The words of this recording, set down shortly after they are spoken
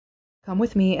Come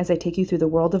with me as I take you through the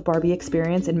World of Barbie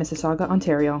experience in Mississauga,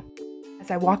 Ontario. As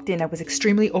I walked in, I was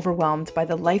extremely overwhelmed by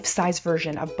the life-size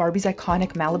version of Barbie's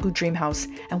iconic Malibu dream house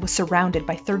and was surrounded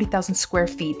by 30,000 square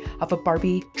feet of a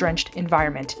Barbie-drenched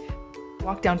environment.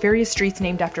 Walked down various streets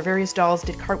named after various dolls,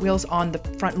 did cartwheels on the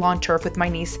front lawn turf with my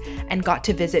niece, and got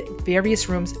to visit various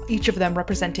rooms, each of them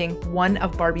representing one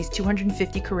of Barbie's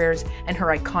 250 careers and her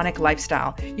iconic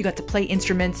lifestyle. You got to play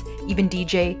instruments, even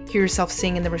DJ, hear yourself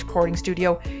sing in the recording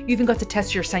studio. You even got to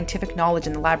test your scientific knowledge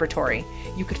in the laboratory.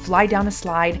 You could fly down a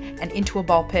slide and into a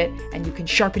ball pit, and you can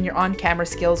sharpen your on-camera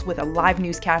skills with a live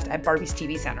newscast at Barbie's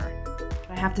TV Center.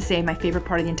 I have to say my favorite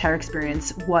part of the entire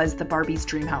experience was the Barbie's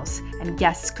dream house, and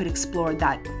guests could explore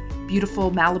that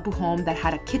beautiful Malibu home that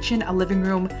had a kitchen, a living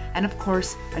room, and of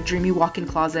course a dreamy walk-in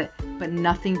closet, but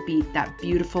nothing beat that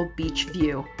beautiful beach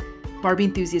view. Barbie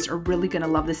enthusiasts are really gonna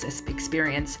love this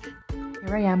experience.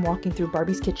 Here I am walking through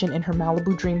Barbie's kitchen in her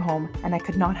Malibu dream home, and I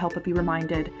could not help but be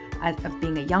reminded of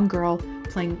being a young girl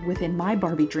playing within my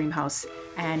Barbie dream house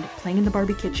and playing in the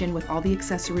Barbie kitchen with all the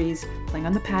accessories, playing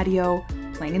on the patio,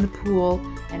 playing in the pool,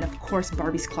 and of course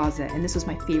Barbie's closet, and this was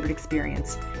my favorite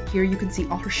experience. Here you can see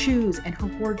all her shoes and her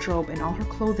wardrobe and all her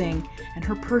clothing and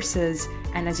her purses,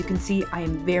 and as you can see, I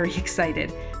am very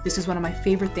excited. This is one of my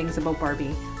favorite things about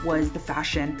Barbie, was the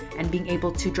fashion and being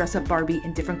able to dress up Barbie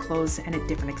in different clothes and in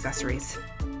different accessories.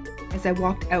 As I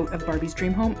walked out of Barbie's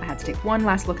dream home, I had to take one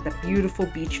last look at that beautiful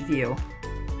beach view.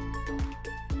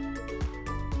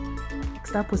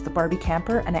 Next up was the Barbie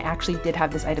camper, and I actually did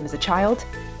have this item as a child.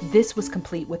 This was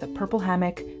complete with a purple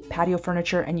hammock, patio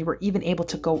furniture, and you were even able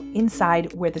to go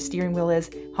inside where the steering wheel is,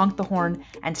 honk the horn,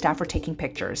 and staff were taking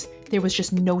pictures. There was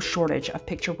just no shortage of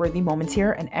picture-worthy moments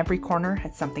here, and every corner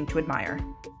had something to admire.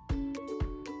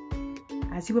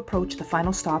 As you approach the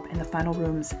final stop and the final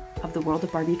rooms of the World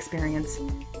of Barbie experience,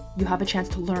 you have a chance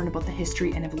to learn about the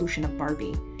history and evolution of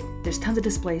Barbie. There's tons of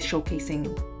displays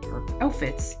showcasing her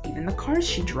outfits, even the cars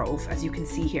she drove, as you can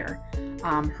see here,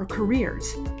 her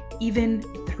careers, even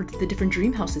the different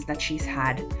dream houses that she's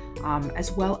had,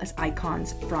 as well as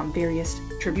icons from various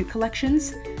tribute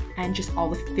collections and just all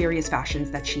the various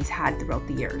fashions that she's had throughout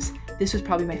the years. This was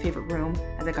probably my favorite room,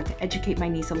 as I got to educate my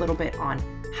niece a little bit on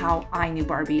how I knew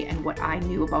Barbie and what I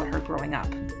knew about her growing up.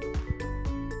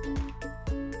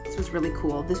 This was really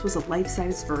cool. This was a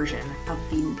life-size version of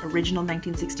the original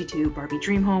 1962 Barbie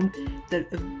dream home. The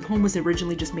home was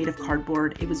originally just made of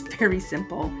cardboard. It was very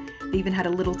simple. They even had a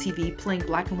little TV playing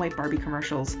black and white Barbie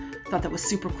commercials. Thought that was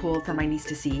super cool for my niece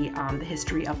to see the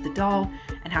history of the doll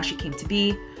and how she came to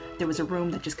be. There was a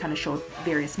room that just kind of showed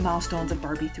various milestones of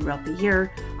Barbie throughout the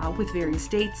year with various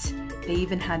dates. They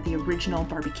even had the original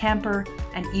Barbie camper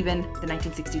and even the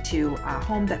 1962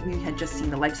 home that we had just seen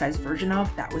the life-size version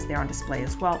of. That was there on display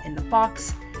as well in the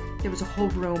box. There was a whole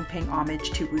room paying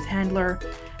homage to Ruth Handler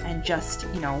and just,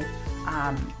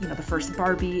 the first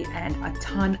Barbie, and a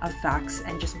ton of facts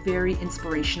and just very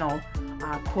inspirational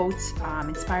quotes,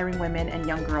 inspiring women and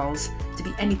young girls to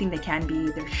be anything they can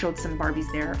be. They showed some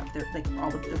Barbies there of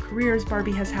all of the careers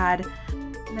Barbie has had.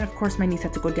 And then of course my niece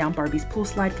had to go down Barbie's pool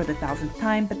slide for the 1000th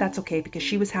time, but that's okay because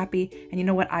she was happy, and you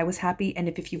know what, I was happy, and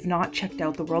if you've not checked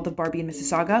out the World of Barbie in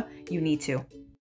Mississauga, you need to.